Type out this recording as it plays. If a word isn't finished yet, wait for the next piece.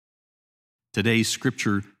Today's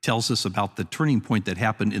scripture tells us about the turning point that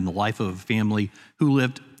happened in the life of a family who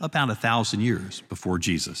lived about 1,000 years before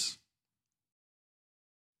Jesus.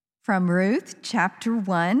 From Ruth, chapter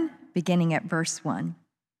 1, beginning at verse 1.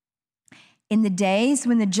 In the days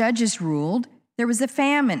when the judges ruled, there was a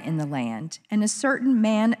famine in the land, and a certain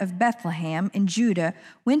man of Bethlehem in Judah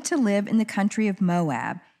went to live in the country of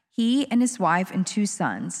Moab, he and his wife and 2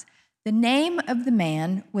 sons. The name of the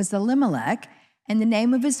man was Elimelech, and the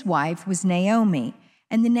name of his wife was Naomi.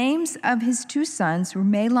 And the names of his 2 sons were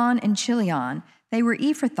Mahlon and Chilion. They were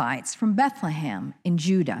Ephrathites from Bethlehem in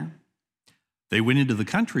Judah. They went into the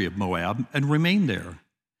country of Moab and remained there.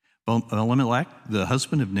 Elimelech, the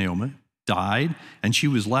husband of Naomi, died, and she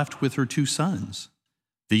was left with her 2 sons.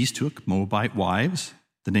 These took Moabite wives.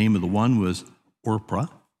 The name of the one was Orpah,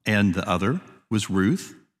 and the other was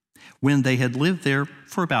Ruth. When they had lived there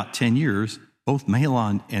for about 10 years, both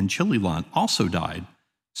Mahlon and Chilion also died,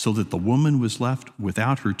 so that the woman was left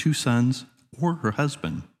without her 2 sons or her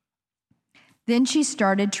husband. Then she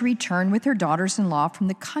started to return with her daughters-in-law from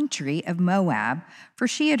the country of Moab, for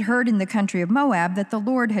she had heard in the country of Moab that the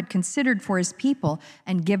Lord had considered for his people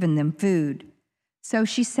and given them food. So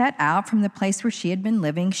she set out from the place where she had been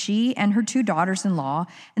living, she and her 2 daughters-in-law,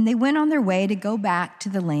 and they went on their way to go back to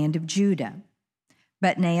the land of Judah.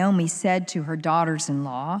 But Naomi said to her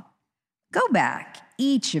daughters-in-law, "Go back,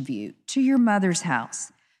 each of you, to your mother's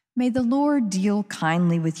house. May the Lord deal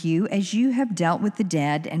kindly with you as you have dealt with the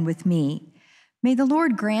dead and with me. May the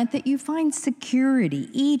Lord grant that you find security,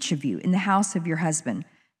 each of you, in the house of your husband."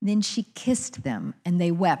 Then she kissed them, and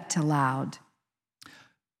they wept aloud.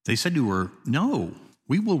 They said to her, "No,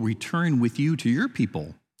 we will return with you to your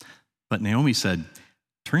people." But Naomi said,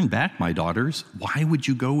 "Turn back, my daughters. Why would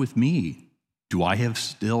you go with me? Do I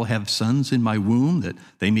still have sons in my womb that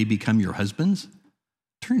they may become your husbands?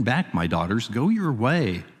 Turn back, my daughters, go your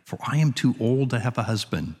way, for I am too old to have a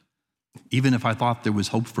husband. Even if I thought there was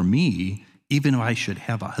hope for me, even if I should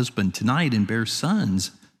have a husband tonight and bear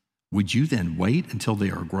sons, would you then wait until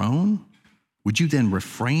they are grown? Would you then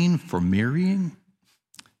refrain from marrying?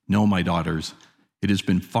 No, my daughters, it has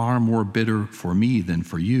been far more bitter for me than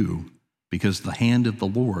for you, because the hand of the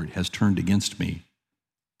Lord has turned against me."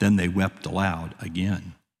 Then they wept aloud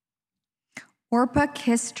again. Orpah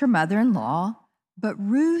kissed her mother-in-law, but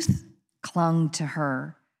Ruth clung to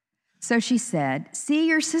her. So she said, "See,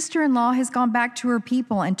 your sister-in-law has gone back to her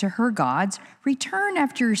people and to her gods. Return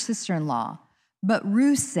after your sister-in-law." But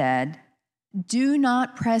Ruth said, "Do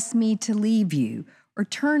not press me to leave you or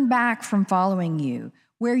turn back from following you.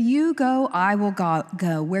 Where you go, I will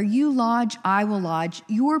go. Where you lodge, I will lodge.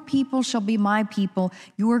 Your people shall be my people,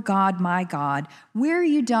 your God, my God. Where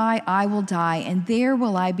you die, I will die, and there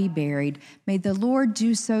will I be buried. May the Lord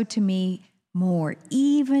do so to me more,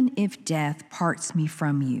 even if death parts me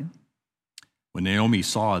from you." When Naomi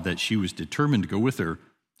saw that she was determined to go with her,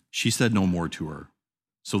 she said no more to her.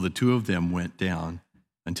 So the 2 of them went down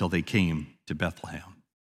until they came to Bethlehem.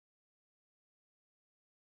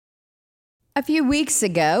 A few weeks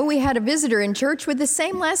ago, we had a visitor in church with the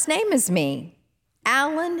same last name as me,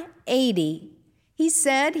 Alan Ady. He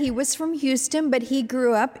said he was from Houston, but he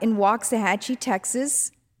grew up in Waxahachie,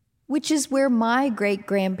 Texas, which is where my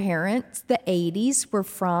great-grandparents, the Adys, were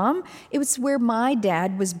from. It was where my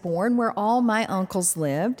dad was born, where all my uncles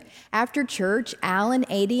lived. After church, Alan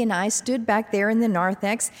Ady and I stood back there in the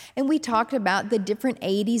narthex, and we talked about the different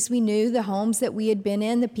Adys we knew, the homes that we had been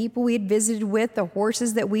in, the people we had visited with, the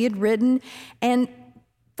horses that we had ridden. And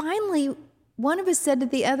finally, one of us said to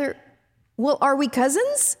the other, "Well, are we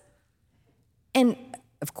cousins?" And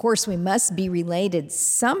of course, we must be related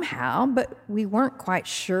somehow, but we weren't quite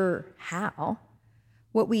sure how.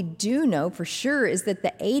 What we do know for sure is that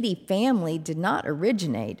the Ady family did not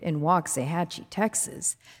originate in Waxahachie,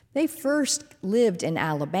 Texas. They first lived in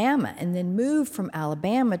Alabama and then moved from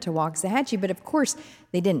Alabama to Waxahachie, but of course,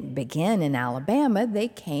 they didn't begin in Alabama. They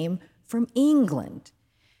came from England.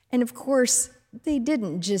 And of course, they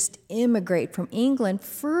didn't just immigrate from England.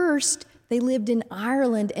 First, they lived in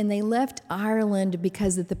Ireland, and they left Ireland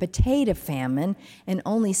because of the potato famine and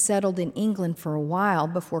only settled in England for a while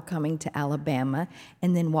before coming to Alabama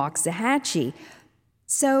and then Waxahachie.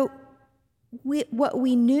 So what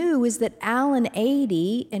we knew is that Alan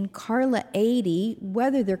Ady and Carla Ady,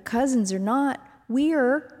 whether they're cousins or not, we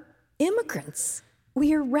are immigrants.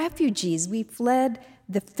 We are refugees. We fled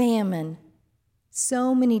the famine.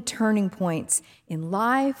 So many turning points in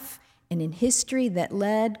life and in history that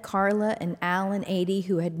led Carla and Alan Ady,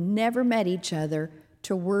 who had never met each other,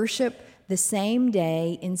 to worship the same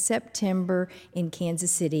day in September in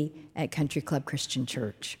Kansas City at Country Club Christian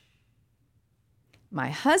Church. My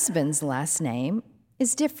husband's last name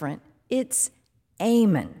is different. It's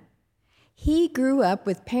Ammon. He grew up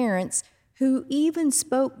with parents who even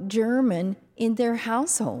spoke German in their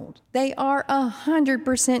household. They are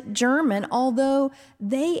 100% German, although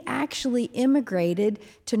they actually immigrated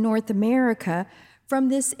to North America from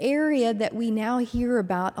this area that we now hear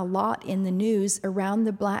about a lot in the news around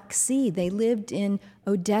the Black Sea. They lived in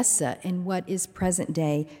Odessa in what is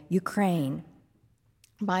present-day Ukraine.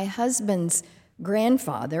 My husband's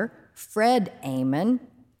grandfather, Fred Ammon,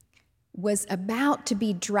 was about to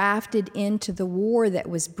be drafted into the war that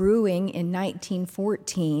was brewing in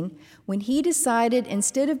 1914 when he decided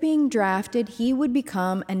instead of being drafted, he would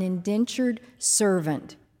become an indentured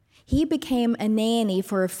servant. He became a nanny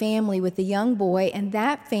for a family with a young boy, and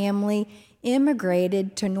that family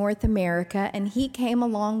immigrated to North America, and he came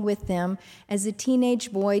along with them as a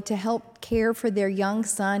teenage boy to help care for their young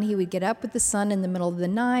son. He would get up with the son in the middle of the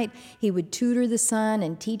night. He would tutor the son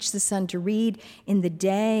and teach the son to read in the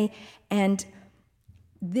day. And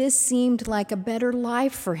this seemed like a better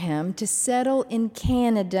life for him to settle in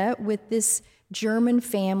Canada with this German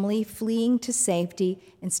family fleeing to safety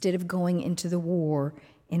instead of going into the war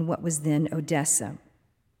in what was then Odessa.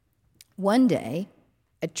 One day,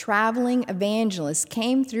 a traveling evangelist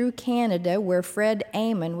came through Canada where Fred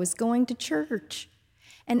Ammon was going to church.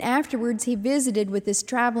 And afterwards, he visited with this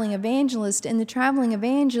traveling evangelist, and the traveling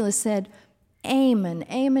evangelist said, Ammon,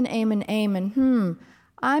 Ammon, Ammon, Ammon,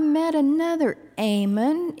 I met another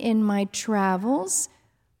Ammon in my travels,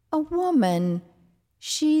 a woman.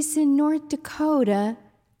 She's in North Dakota.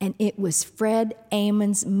 And it was Fred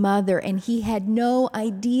Ammon's mother, and he had no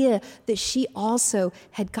idea that she also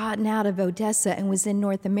had gotten out of Odessa and was in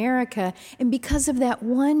North America. And because of that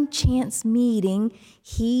one chance meeting,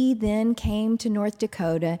 he then came to North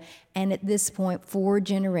Dakota, and at this point, 4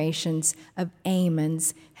 generations of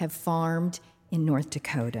Ammons have farmed in North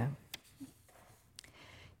Dakota.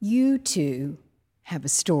 You too have a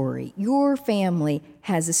story. Your family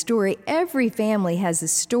has a story. Every family has a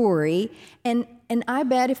story, and I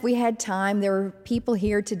bet if we had time, there are people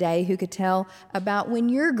here today who could tell about when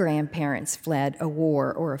your grandparents fled a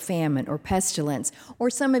war or a famine or pestilence. Or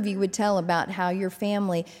some of you would tell about how your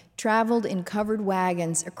family traveled in covered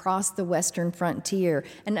wagons across the western frontier.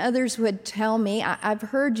 And others would tell me, I've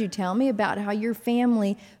heard you tell me about how your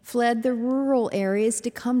family fled the rural areas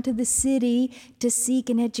to come to the city to seek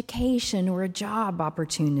an education or a job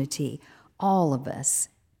opportunity. All of us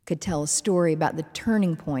could tell a story about the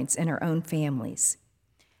turning points in our own families.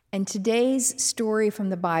 And today's story from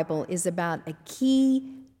the Bible is about a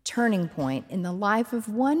key turning point in the life of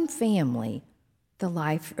one family, the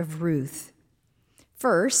life of Ruth.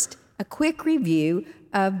 First, a quick review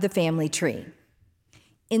of the family tree.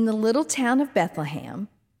 In the little town of Bethlehem,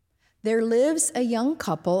 there lives a young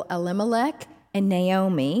couple, Elimelech and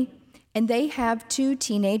Naomi, and they have 2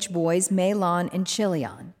 teenage boys, Mahlon and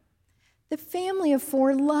Chilion. The family of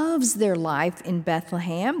 4 loves their life in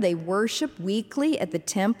Bethlehem. They worship weekly at the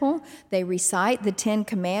temple. They recite the 10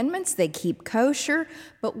 Commandments. They keep kosher.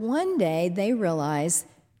 But one day they realize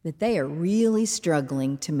that they are really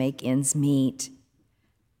struggling to make ends meet.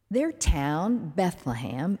 Their town,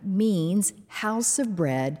 Bethlehem, means house of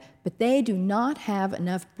bread, but they do not have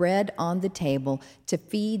enough bread on the table to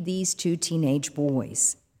feed these 2 teenage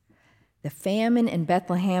boys. The famine in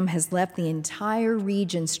Bethlehem has left the entire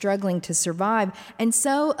region struggling to survive, and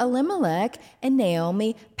so Elimelech and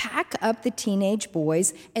Naomi pack up the teenage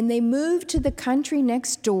boys and they move to the country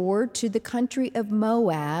next door, to the country of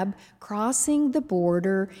Moab, crossing the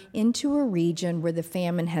border into a region where the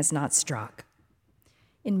famine has not struck.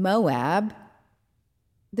 In Moab,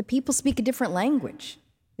 the people speak a different language.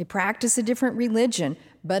 They practice a different religion,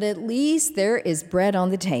 but at least there is bread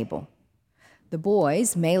on the table. The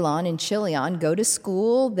boys, Mahlon and Chilion, go to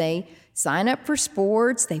school, they sign up for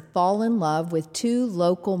sports, they fall in love with 2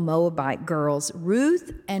 local Moabite girls,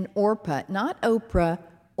 Ruth and Orpah, not Oprah,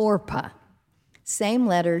 Orpah. Same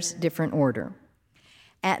letters, different order.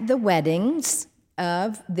 At the weddings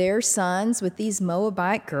of their sons with these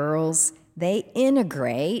Moabite girls, they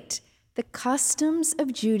integrate the customs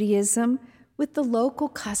of Judaism with the local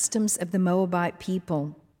customs of the Moabite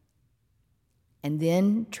people. And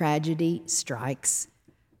then tragedy strikes.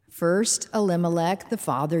 First, Elimelech, the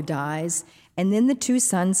father, dies, and then the 2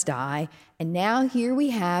 sons die. And now here we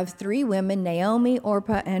have 3 women, Naomi,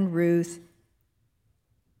 Orpah, and Ruth,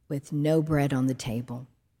 with no bread on the table.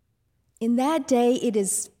 In that day, it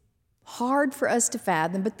is hard for us to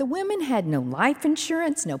fathom, but the women had no life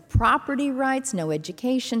insurance, no property rights, no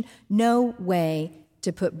education, no way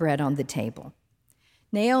to put bread on the table.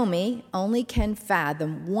 Naomi only can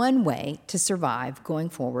fathom one way to survive going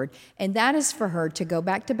forward, and that is for her to go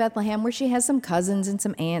back to Bethlehem where she has some cousins and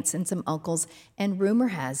some aunts and some uncles, and rumor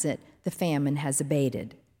has it the famine has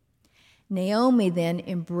abated. Naomi then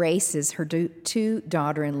embraces her two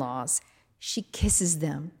daughter-in-laws. She kisses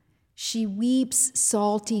them. She weeps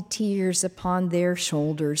salty tears upon their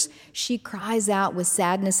shoulders. She cries out with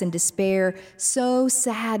sadness and despair, so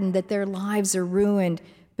saddened that their lives are ruined.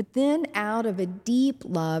 But then, out of a deep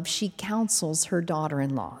love, she counsels her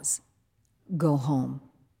daughter-in-laws. Go home.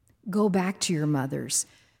 Go back to your mothers.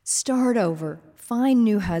 Start over. Find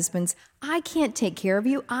new husbands. I can't take care of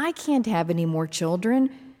you. I can't have any more children.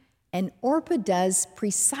 And Orpah does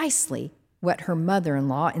precisely what her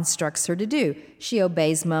mother-in-law instructs her to do. She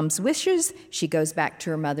obeys Mom's wishes. She goes back to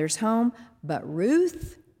her mother's home. But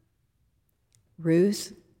Ruth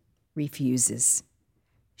refuses.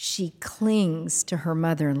 She clings to her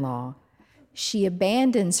mother-in-law. She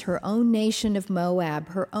abandons her own nation of Moab,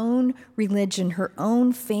 her own religion, her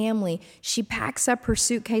own family. She packs up her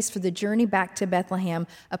suitcase for the journey back to Bethlehem,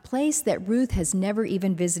 a place that Ruth has never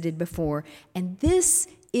even visited before. And this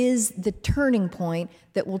is the turning point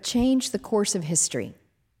that will change the course of history.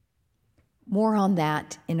 More on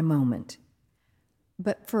that in a moment.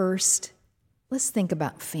 But first, let's think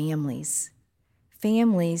about families.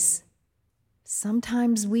 Families,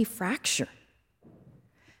 sometimes we fracture.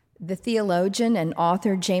 The theologian and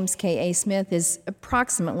author James K.A. Smith is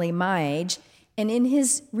approximately my age, and in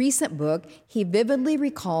his recent book, he vividly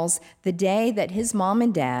recalls the day that his mom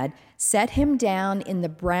and dad set him down in the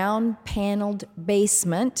brown paneled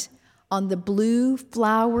basement on the blue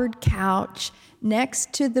flowered couch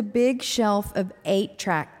next to the big shelf of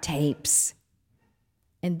 8-track tapes.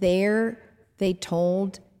 And there they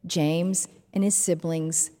told James and his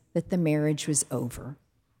siblings that the marriage was over.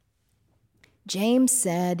 James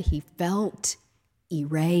said he felt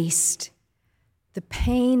erased. The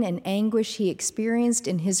pain and anguish he experienced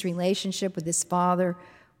in his relationship with his father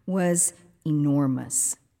was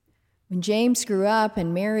enormous. When James grew up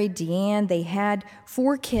and married Deanne, they had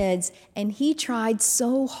 4 kids, and he tried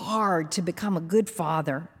so hard to become a good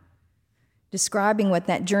father. Describing what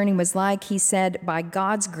that journey was like, he said, "By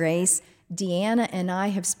God's grace, Deanna and I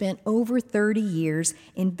have spent over 30 years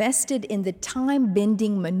invested in the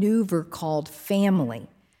time-bending maneuver called family,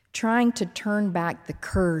 trying to turn back the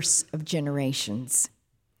curse of generations."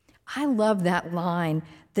 I love that line,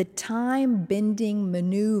 the time-bending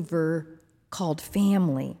maneuver called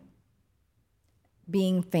family.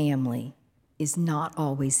 Being family is not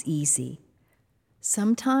always easy.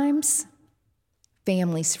 Sometimes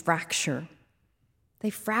families fracture. They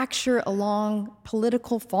fracture along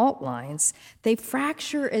political fault lines. They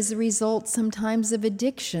fracture as a result sometimes of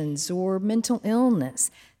addictions or mental illness.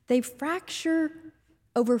 They fracture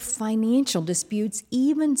over financial disputes,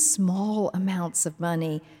 even small amounts of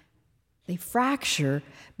money. They fracture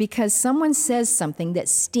because someone says something that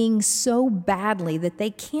stings so badly that they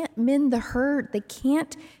can't mend the hurt. They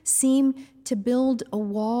can't seem to build a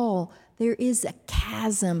wall. There is a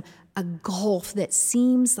chasm, a gulf that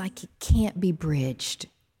seems like it can't be bridged.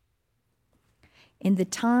 In the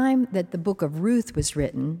time that the book of Ruth was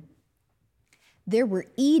written, there were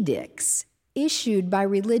edicts issued by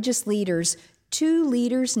religious leaders, 2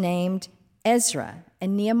 leaders named Ezra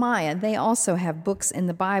and Nehemiah. They also have books in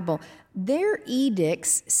the Bible. Their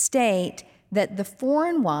edicts state that the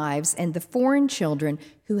foreign wives and the foreign children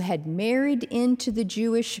who had married into the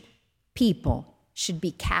Jewish people should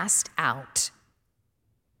be cast out.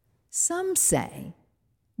 Some say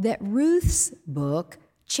that Ruth's book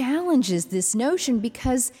challenges this notion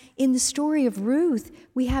because in the story of Ruth,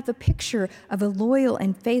 we have a picture of a loyal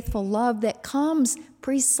and faithful love that comes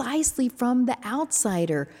precisely from the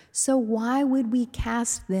outsider. So why would we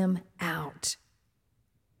cast them out?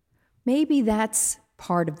 Maybe that's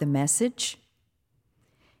part of the message.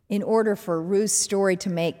 In order for Ruth's story to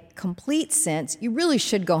make complete sense, you really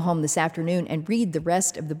should go home this afternoon and read the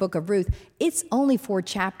rest of the book of Ruth. It's only 4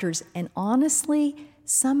 chapters, and honestly,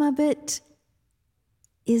 some of it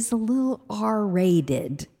is a little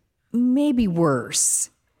R-rated, maybe worse.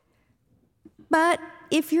 But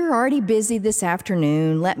if you're already busy this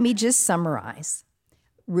afternoon, let me just summarize.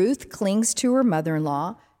 Ruth clings to her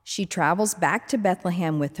mother-in-law. She travels back to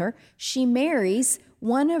Bethlehem with her. She marries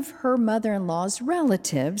one of her mother-in-law's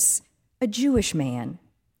relatives, a Jewish man.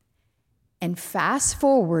 And fast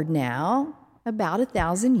forward now about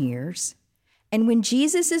 1,000 years, and when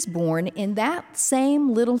Jesus is born in that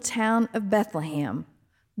same little town of Bethlehem,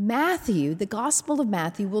 Matthew, the Gospel of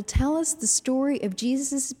Matthew, will tell us the story of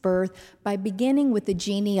Jesus' birth by beginning with the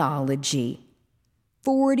genealogy.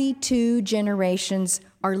 42 generations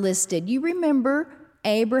are listed. You remember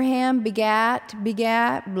Abraham begat,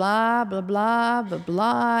 blah, blah, blah, blah,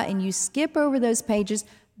 blah, and you skip over those pages,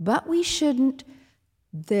 but we shouldn't.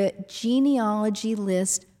 The genealogy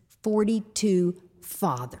lists 42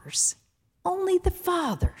 fathers. Only the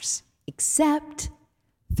fathers, except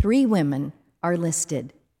 3 women are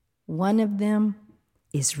listed. One of them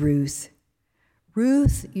is Ruth.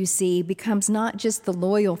 Ruth, you see, becomes not just the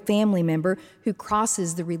loyal family member who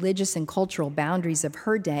crosses the religious and cultural boundaries of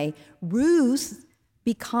her day. Ruth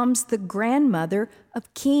becomes the grandmother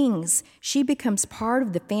of kings. She becomes part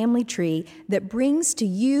of the family tree that brings to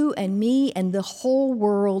you and me and the whole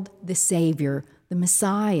world the Savior, the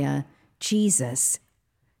Messiah, Jesus.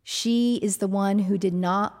 She is the one who did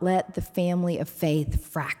not let the family of faith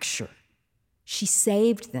fracture. She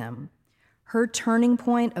saved them. Her turning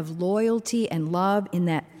point of loyalty and love in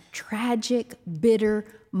that tragic, bitter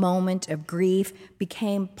moment of grief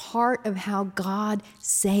became part of how God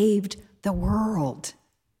saved the world.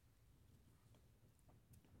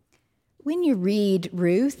 When you read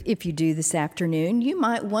Ruth, if you do this afternoon, you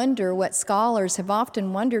might wonder what scholars have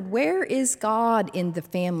often wondered: where is God in the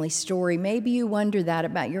family story? Maybe you wonder that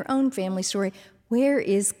about your own family story. Where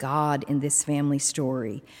is God in this family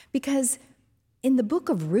story? Because in the book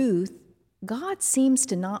of Ruth, God seems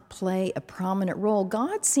to not play a prominent role.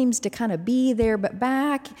 God seems to kind of be there, but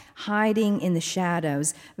back, hiding in the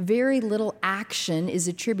shadows. Very little action is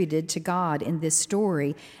attributed to God in this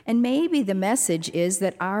story. And maybe the message is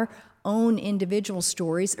that our own individual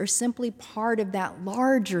stories are simply part of that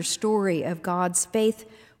larger story of God's faith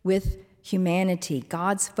with humanity,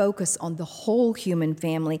 God's focus on the whole human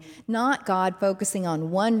family, not God focusing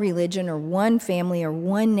on one religion or one family or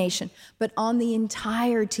one nation, but on the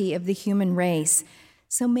entirety of the human race.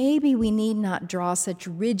 So maybe we need not draw such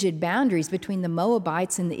rigid boundaries between the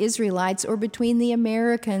Moabites and the Israelites, or between the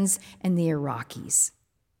Americans and the Iraqis.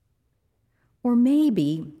 Or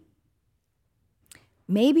maybe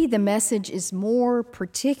the message is more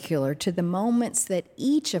particular to the moments that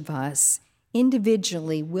each of us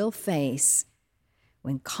individually will face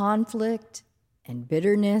when conflict and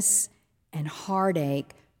bitterness and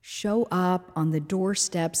heartache show up on the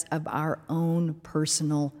doorsteps of our own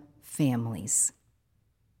personal families.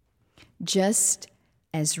 Just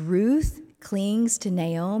as Ruth clings to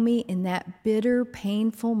Naomi in that bitter,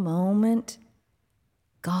 painful moment,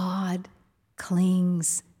 God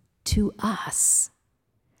clings to us.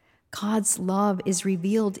 God's love is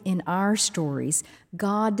revealed in our stories.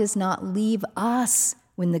 God does not leave us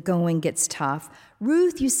when the going gets tough.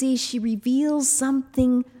 Ruth, you see, she reveals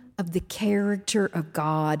something of the character of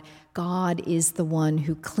God. God is the one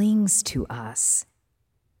who clings to us.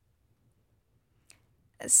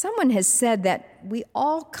 Someone has said that we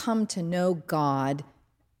all come to know God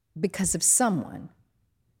because of someone.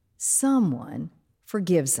 Someone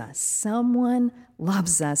forgives us. Someone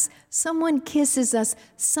loves us. Someone kisses us.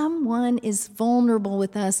 Someone is vulnerable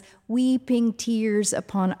with us, weeping tears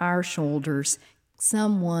upon our shoulders.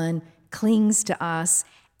 Someone clings to us.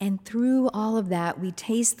 And through all of that, we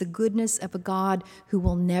taste the goodness of a God who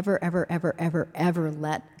will never, ever, ever, ever, ever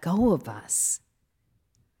let go of us.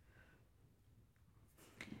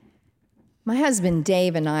 My husband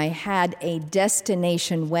Dave and I had a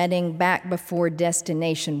destination wedding back before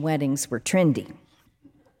destination weddings were trendy.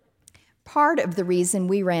 Part of the reason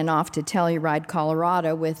we ran off to Telluride,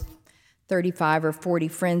 Colorado with 35 or 40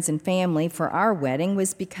 friends and family for our wedding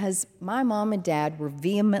was because my mom and dad were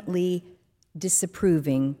vehemently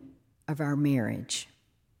disapproving of our marriage.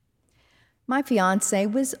 My fiance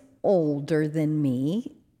was older than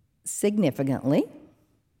me, significantly.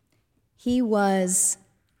 He was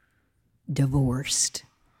divorced.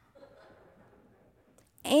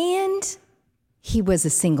 And he was a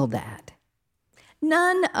single dad.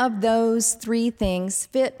 None of those 3 things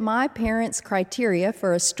fit my parents' criteria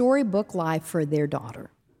for a storybook life for their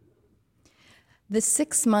daughter. The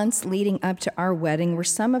 6 months leading up to our wedding were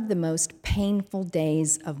some of the most painful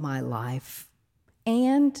days of my life,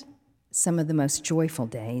 and some of the most joyful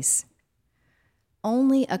days.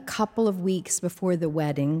 Only a couple of weeks before the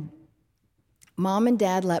wedding, Mom and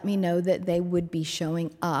Dad let me know that they would be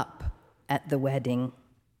showing up at the wedding.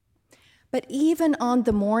 But even on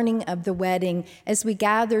the morning of the wedding, as we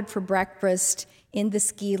gathered for breakfast in the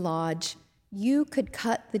ski lodge, you could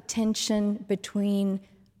cut the tension between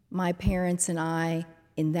my parents and I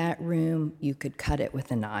in that room. You could cut it with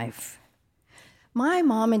a knife. My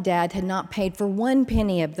mom and dad had not paid for 1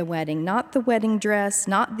 penny of the wedding, not the wedding dress,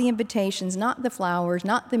 not the invitations, not the flowers,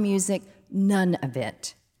 not the music, none of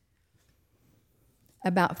it.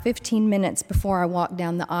 About 15 minutes before I walked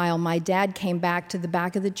down the aisle, my dad came back to the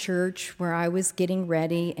back of the church where I was getting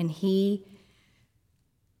ready, and he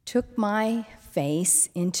took my face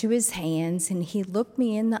into his hands, and he looked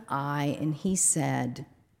me in the eye, and he said,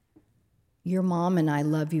 "Your mom and I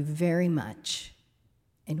love you very much,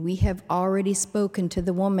 and we have already spoken to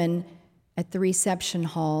the woman at the reception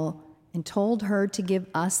hall and told her to give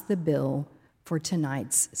us the bill for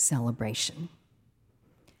tonight's celebration."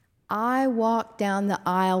 I walked down the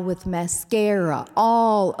aisle with mascara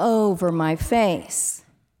all over my face.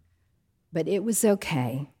 But it was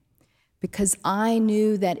okay, because I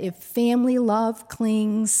knew that if family love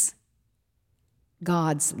clings,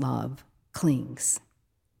 God's love clings.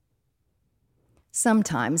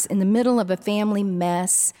 Sometimes, in the middle of a family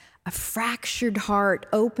mess, a fractured heart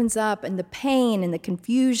opens up, and the pain and the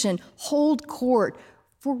confusion hold court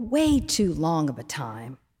for way too long of a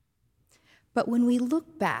time. But when we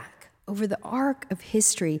look back over the arc of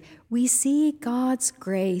history, we see God's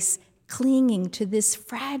grace clinging to this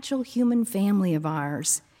fragile human family of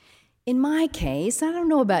ours. In my case, I don't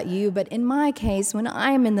know about you, but in my case, when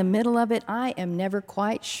I am in the middle of it, I am never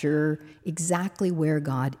quite sure exactly where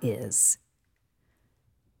God is.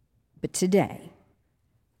 But today,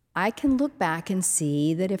 I can look back and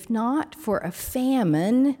see that if not for a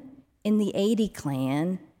famine in the Adi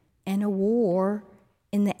clan and a war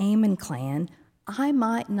in the Ammon clan, I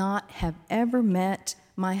might not have ever met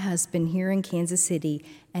my husband here in Kansas City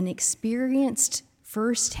and experienced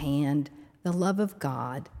firsthand the love of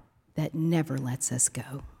God that never lets us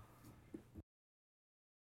go.